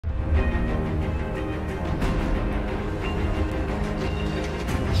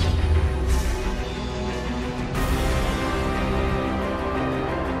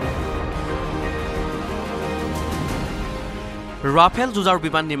Rafale যুঁজাৰু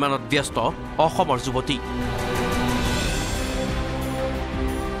বিমান নিৰ্মাণত ব্যস্ত অসমৰ যুৱতী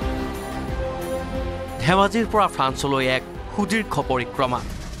ধেমাজিৰ পৰা ফ্ৰান্সলৈ এক সুদীৰ্ঘ পৰিক্ৰমা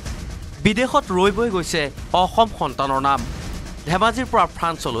বিদেশত ৰৈ বৈ গৈছে অসম সন্তানৰ নাম ধেমাজিৰ পৰা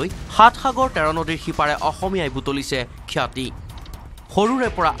ফ্ৰান্সলৈ ৭ সাগৰ ১৩ নদীৰ সিপাৰে অসমীয়াই বুটলিছে খ্যাতি সৰুৰে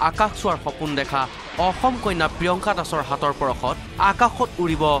পৰা আকাশ চোৱাৰ সপোন দেখা অসম কন্যা প্ৰিয়ংকা দাসৰ হাতৰ পৰশত আকাশত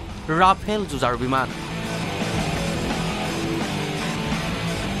উৰিব ৰাফেল যুঁজাৰু বিমান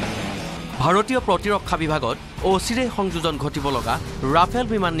ভাৰতীয় প্ৰতিৰক্ষা বিভাগত অচিৰে সংযোজন ঘটিব লগা ৰাফেল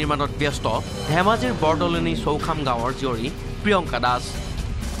বিমান নিৰ্মাণত ব্যস্ত ধেমাজিৰ বৰদলনি চৌখাম গাঁৱৰ জীয়ৰী প্ৰিয়ংকা দাস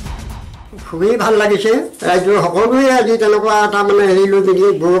খুবেই ভাল লাগিছে ৰাজ্যৰ সকলোৱে আজি তেনেকুৱা এটা মানে হেৰি লৈ পিনি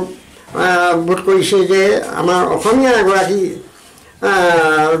বোধ কৰিছে যে আমাৰ অসমীয়া এগৰাকী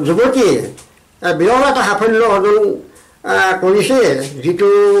যুৱতীয়ে বিৰল এটা সাফল্য অৰ্জন কৰিছে যিটো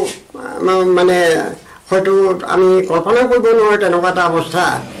মানে হয়তো আমি কল্পনা কৰিব নোৱাৰোঁ তেনেকুৱা এটা অৱস্থা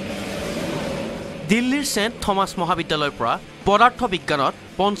দিল্লীৰ সেণ্ট থমাছ মহাবিদ্যালয়ৰ পৰা পদাৰ্থ বিজ্ঞানত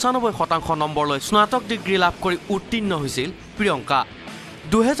 ৯৫% নম্বৰ লৈ স্নাতক ডিগ্ৰী লাভ কৰি উত্তীৰ্ণ হৈছিল প্ৰিয়ংকা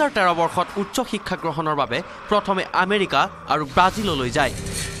 ২০১৩ বৰ্ষত উচ্চ শিক্ষা গ্ৰহণৰ বাবে প্ৰথমে আমেৰিকা আৰু ব্ৰাজিললৈ যায়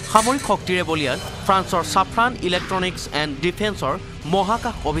সামৰিক শক্তিৰে বলিয়ান ফ্ৰান্সৰ ছাফ্ৰান ইলেক্ট্ৰনিক্স এণ্ড ডিফেন্সৰ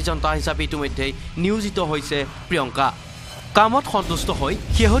মহাকাশ অভিযন্তা হিচাপে ইতিমধ্যে নিয়োজিত হৈছে প্ৰিয়ংকা কামত সন্তুষ্ট হৈ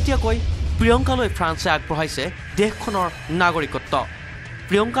শেহতীয়াকৈ প্ৰিয়ংকালৈ ফ্ৰান্সে আগবঢ়াইছে দেশখনৰ নাগৰিকত্ব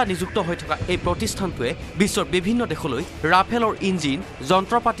প্ৰিয়ংকা নিযুক্ত হৈ থকা এই প্ৰতিষ্ঠানটোৱে বিশ্বৰ বিভিন্ন দেশলৈ ৰাফেলৰ ইঞ্জিন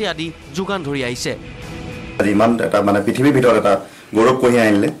যন্ত্ৰপাতি আদি যোগান ধৰি আহিছে ইমান এটা মানে পৃথিৱীৰ ভিতৰত এটা গৌৰৱ কঢ়িয়াই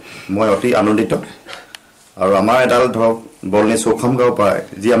আনিলে মই অতি আনন্দিত আৰু আমাৰ এডাল ধৰক বৰদলনি চৌখাম গাঁৱৰ পৰা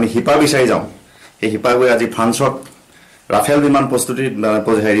যি আমি শিপা বিচাৰি যাওঁ সেই শিপা গৈ আজি ফ্ৰান্সত ৰাফেল বিমান প্ৰস্তুতিৰ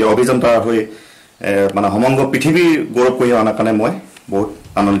হেৰি অভিযন্তা হৈ মানে সমগ্ৰ পৃথিৱীৰ গৌৰৱ কঢ়িয়াই অনাৰ কাৰণে মই বহুত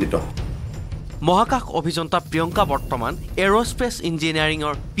আনন্দিত মহাকাশ অভিযন্তা প্ৰিয়ংকা বৰ্তমান এৰোস্পেচ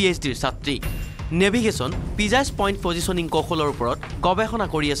ইঞ্জিনিয়াৰিঙৰ PhDৰ ছাত্ৰী নেভিগেশ্যন পিজাইছ পইণ্ট পজিশ্যনিং কৌশলৰ ওপৰত গৱেষণা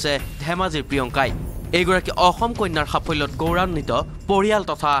কৰি আছে ধেমাজিৰ প্ৰিয়ংকাই এইগৰাকী অসম কন্যাৰ সাফল্যত গৌৰৱান্বিত পৰিয়াল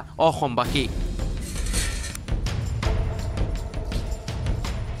তথা অসমবাসী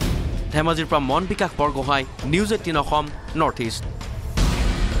ধেমাজিৰ পৰা মন বিকাশ Borgohain news ১৮ Assam north east